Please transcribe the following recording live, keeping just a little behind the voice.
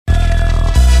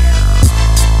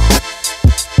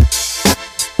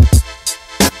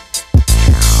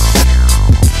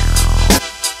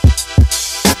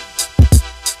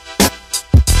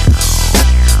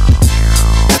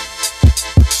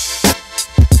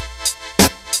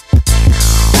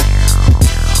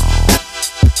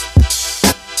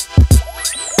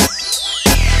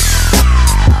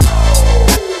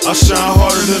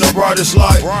brightest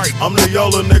light. I'm the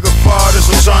YOLO nigga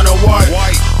farthest, I'm China White.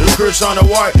 The crib China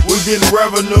White, we getting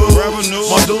revenue.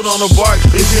 My dude on the bike,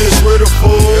 he gets rid of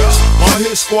fools. My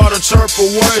hit squad a chirp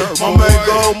away. My main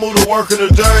goal, move to work in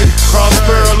the day. Cross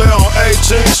parallel on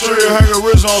 18th Street, hanging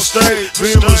Rizzo on stage.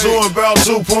 Being Mizzou about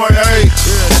 2.8.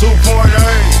 2.8.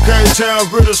 K-Town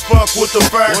grit as fuck with the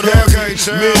fat heavy.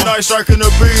 Midnight striking the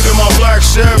beat in my black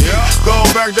Chevy. Go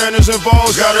back then is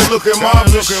involved, gotta look at my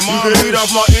bitch. You can eat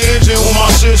off my engine when my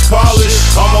shit's polished.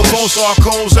 I'm a bone so I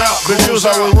combs out, the deals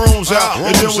out with rooms out.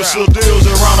 And then we still deals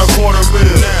around a quarter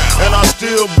mil. And I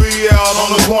still be out on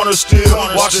the corner still,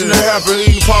 watching it happen,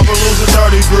 eating Papa losing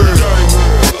dirty grill.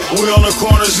 We on the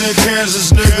corners in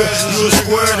Kansas, nigga. You a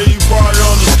square, then you probably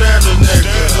understand it,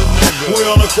 nigga. We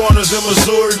on the corners in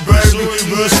Missouri, baby.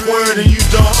 You a square, then you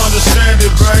don't understand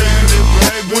it,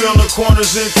 baby. We on the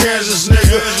corners in Kansas,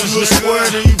 nigga. You a square,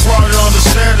 then you probably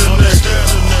understand it, nigga.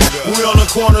 We on the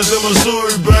corners in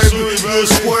Missouri, baby. You a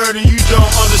square, then you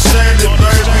don't understand it,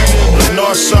 baby. The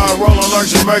north side rolling like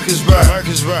Jamaica's back.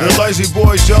 The lazy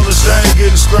boys jealous, they ain't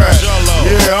getting scratched.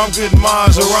 Yeah, I'm getting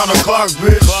mines around the clock,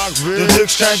 bitch. The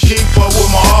dicks can't keep up with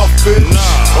my outfit.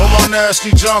 On my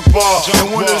nasty junk bar.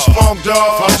 And when it's funked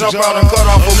off, I jump out and cut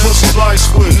off a pussy's light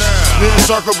switch. Then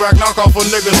circle back, knock off a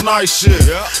nigga's nice shit.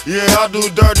 Yeah, I do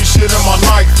dirty shit in my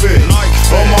Nike fit.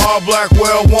 On my all black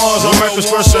well ones, I make a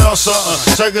special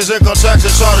something. Take his income tax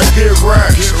and try to get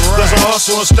racks. Cause I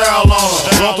hustle and style on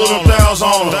them. Run through the thousands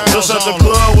on them. Just at the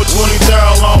club with 20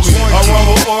 thou on me. I run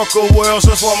with Orca Wells,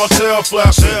 that's why my tail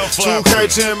flapping.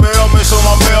 2K 10 mil, mix on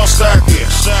my mail stacking.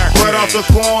 Right off the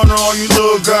corner on you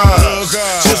little guys.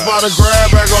 Just by the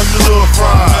grab bag on you little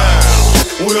fries.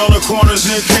 We on the corners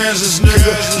in Kansas,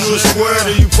 nigga. You a square,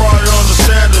 then you probably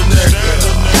understand it,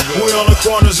 nigga. We on the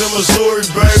corners in Missouri,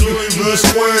 baby. You a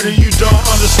square, then you don't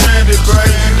understand it,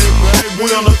 baby. We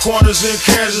on the corners in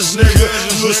Kansas, nigga.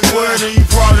 You a square, then you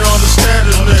probably understand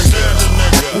it, nigga.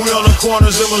 We on the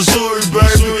corners in Missouri,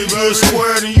 baby. You a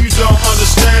square, then you